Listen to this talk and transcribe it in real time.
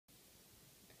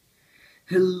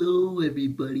Hello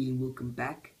everybody and welcome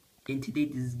back. And today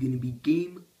this is going to be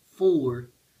game 4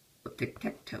 of Tic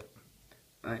Tac Toe.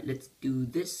 Alright, let's do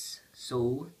this.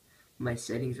 So, my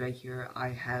settings right here,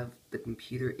 I have the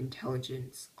computer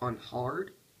intelligence on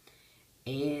hard.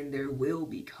 And there will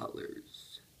be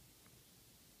colors.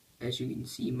 As you can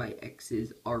see, my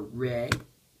X's are red.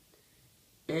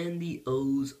 And the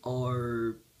O's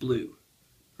are blue.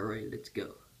 Alright, let's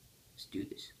go. Let's do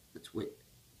this. Let's win.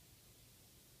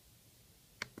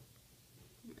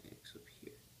 Up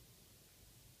here.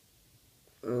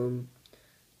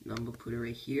 Now I'm gonna put it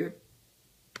right here.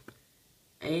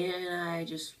 And I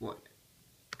just won.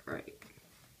 Alright.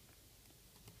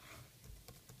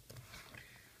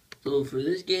 So for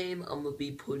this game, I'm gonna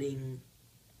be putting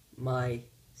my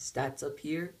stats up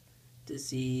here to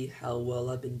see how well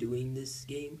I've been doing this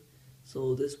game.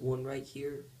 So this one right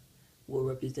here will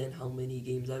represent how many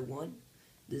games I won.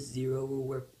 This 0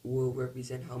 will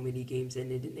represent how many games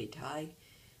ended in a tie.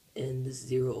 And this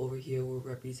 0 over here will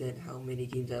represent how many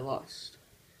games I lost.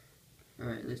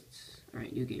 Alright,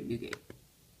 new game.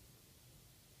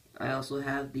 I also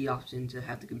have the option to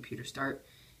have the computer start,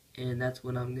 and that's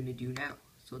what I'm going to do now.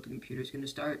 So the computer's going to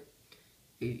start.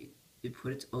 It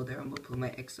put its O there. I'm going to put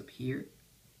my X up here.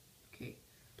 Okay.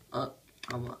 I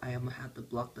am going to have to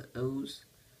block the O's.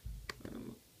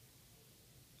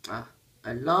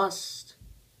 I lost.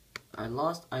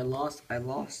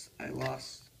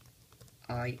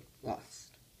 Right,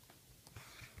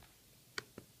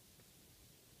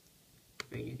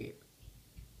 new game.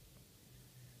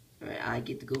 Alright, I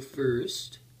get to go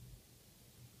first.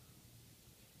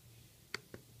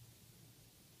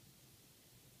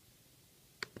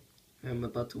 I'm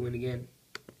about to win again.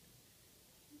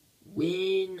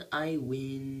 I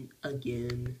win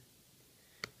again.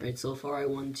 Alright, so far I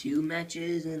won 2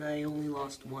 matches and I only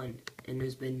lost 1. And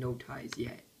there's been no ties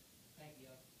yet.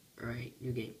 Alright,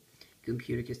 new game.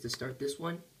 Computer gets to start this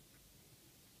one.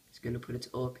 It's gonna put its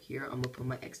O up here. I'm gonna put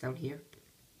my X down here.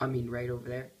 I mean right over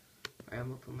there. Alright, I'm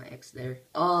gonna put my X there.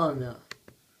 Oh no.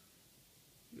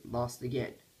 Lost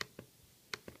again.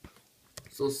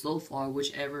 So far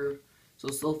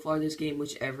this game,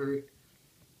 whichever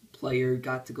player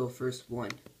got to go first won.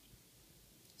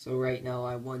 So right now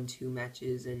I won 2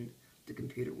 matches and the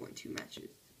computer won 2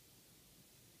 matches.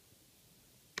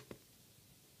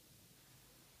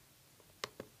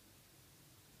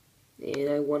 And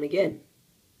I won again.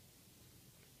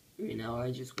 Right now I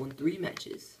just won 3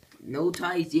 matches. No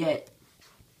ties yet.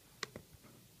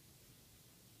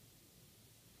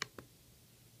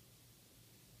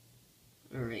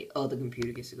 Alright, the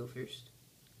computer gets to go first.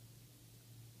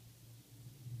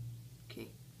 Okay.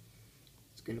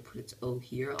 It's gonna put its O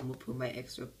here. I'm gonna put my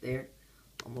X up there.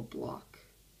 I'm gonna block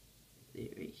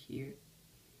it right here.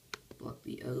 Block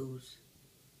the O's.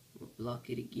 I'm gonna block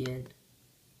it again.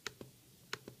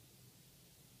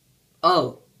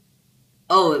 Oh,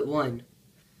 it won.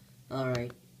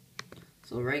 Alright.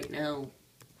 So right now,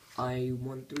 I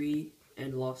won 3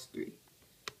 and lost 3.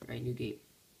 Alright, new game.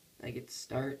 I get to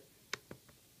start.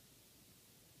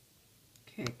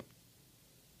 Okay.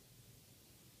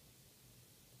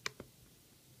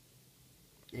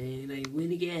 And I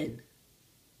win again.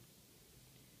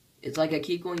 It's like I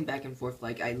keep going back and forth.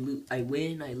 Like I win, I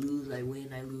lose, I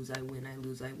win, I lose, I win, I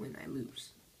lose, I win, I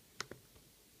lose.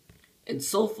 And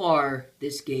so far,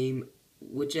 this game,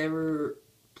 whichever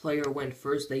player went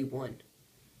first, they won.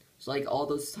 So like all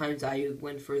those times I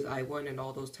went first, I won, and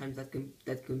all those times that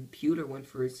computer went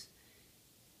first,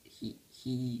 he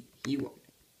won.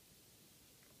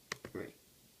 Right.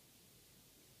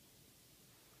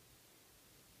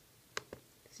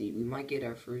 See, we might get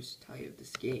our first tie of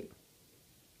this game.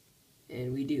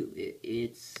 And we do.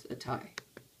 It's a tie.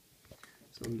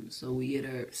 So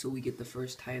we get the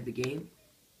first tie of the game.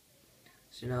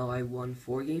 So now I won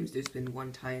 4 games. There's been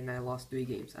 1 tie and I lost 3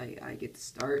 games. I get to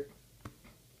start.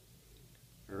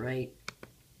 Alright.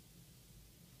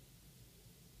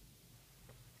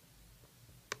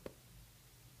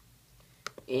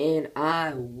 And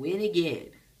I win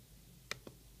again.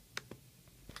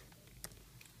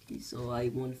 Okay, so I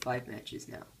won 5 matches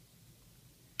now.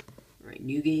 Alright,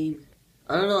 new game.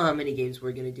 I don't know how many games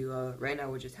we're gonna do. Right now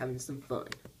we're just having some fun.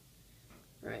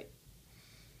 Alright.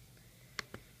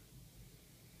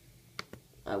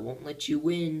 I won't let you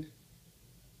win,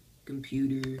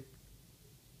 computer.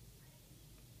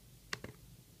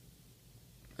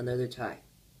 Another tie.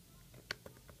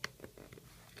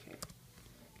 Okay.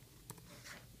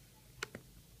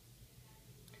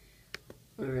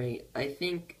 Alright, I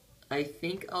think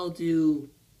I'll do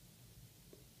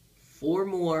 4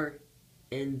 more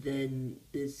and then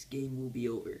this game will be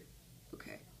over.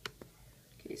 Okay.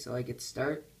 Okay, so I get to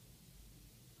start.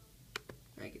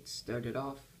 get started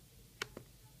off.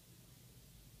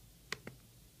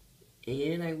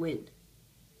 And I win.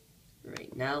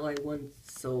 Right now I won.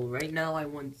 So right now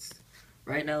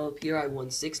up here I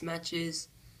won 6 matches.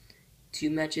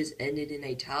 2 matches ended in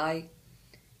a tie,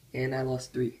 and I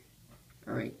lost 3.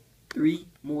 All right, 3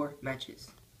 more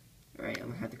matches. All right, I'm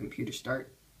gonna have the computer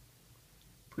start.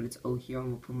 Put its O here.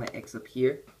 I'm gonna put my X up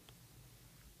here.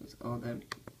 That's all that.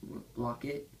 Block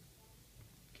it.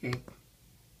 Okay.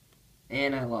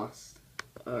 And I lost.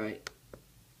 All right.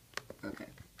 Okay.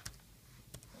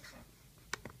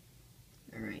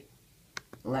 All right.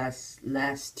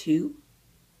 Last 2.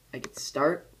 I get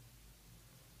start.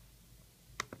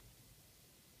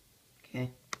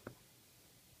 Okay.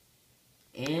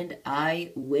 And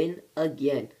I win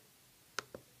again.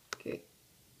 Okay.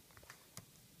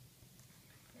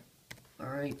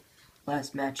 Alright.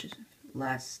 Last match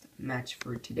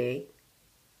for today.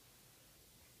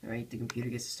 Alright, the computer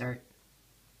gets to start.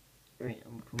 Alright,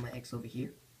 I'm gonna put my X over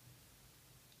here.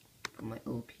 Put my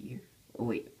O up here. Oh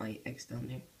wait, my X down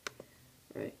there.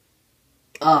 Alright.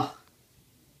 Ah!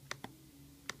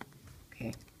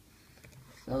 Okay.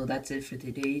 So that's it for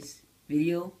today's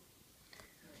video.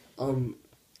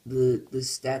 The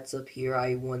stats up here,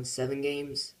 I won 7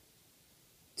 games.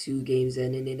 2 games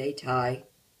ended in a tie.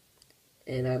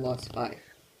 And I lost 5.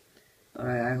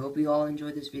 Alright, I hope you all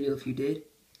enjoyed this video. If you did,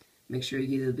 make sure you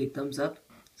give it a big thumbs up.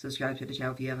 Subscribe to the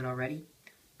channel if you haven't already.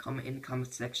 Comment in the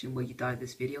comment section what you thought of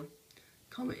this video.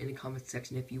 Comment in the comment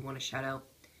section if you want a shout out.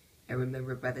 And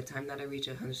remember, by the time that I reach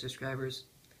 100 subscribers,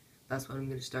 that's when I'm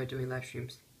going to start doing live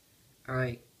streams.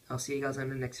 Alright, I'll see you guys on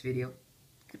the next video.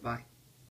 Goodbye.